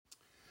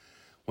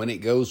When it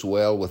goes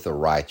well with the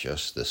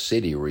righteous, the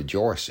city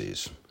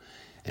rejoices.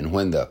 And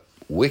when the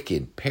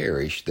wicked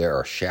perish, there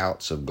are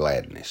shouts of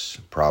gladness.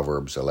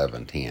 Proverbs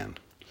 11:10.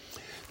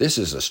 This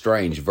is a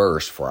strange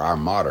verse for our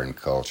modern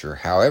culture.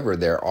 However,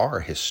 there are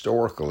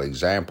historical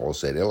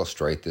examples that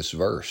illustrate this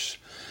verse.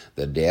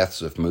 The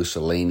deaths of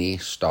Mussolini,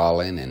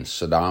 Stalin, and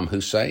Saddam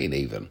Hussein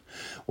even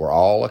were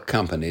all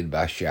accompanied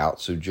by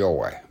shouts of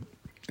joy.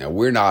 Now,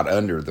 we're not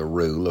under the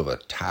rule of a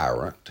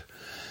tyrant,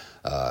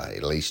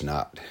 at least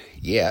not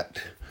yet.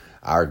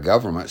 Our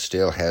government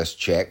still has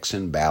checks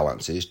and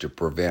balances to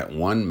prevent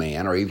one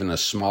man or even a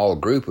small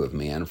group of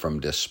men from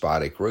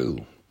despotic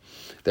rule.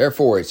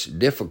 Therefore, it's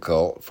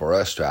difficult for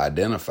us to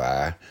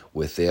identify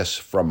with this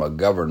from a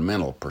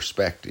governmental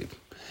perspective.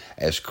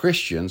 As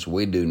Christians,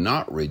 we do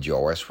not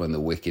rejoice when the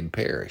wicked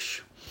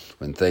perish.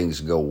 When things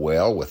go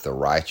well with the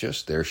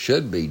righteous, there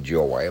should be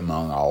joy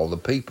among all the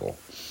people.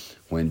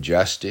 When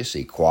justice,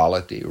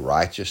 equality,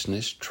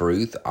 righteousness,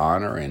 truth,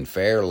 honor, and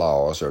fair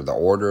laws are the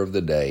order of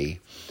the day,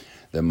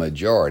 the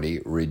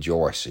majority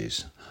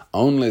rejoices.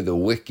 Only the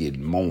wicked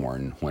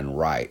mourn when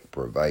right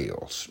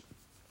prevails.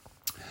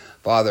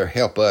 Father,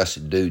 help us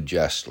do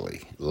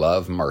justly,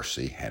 love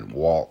mercy, and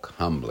walk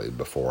humbly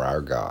before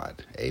our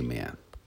God. Amen.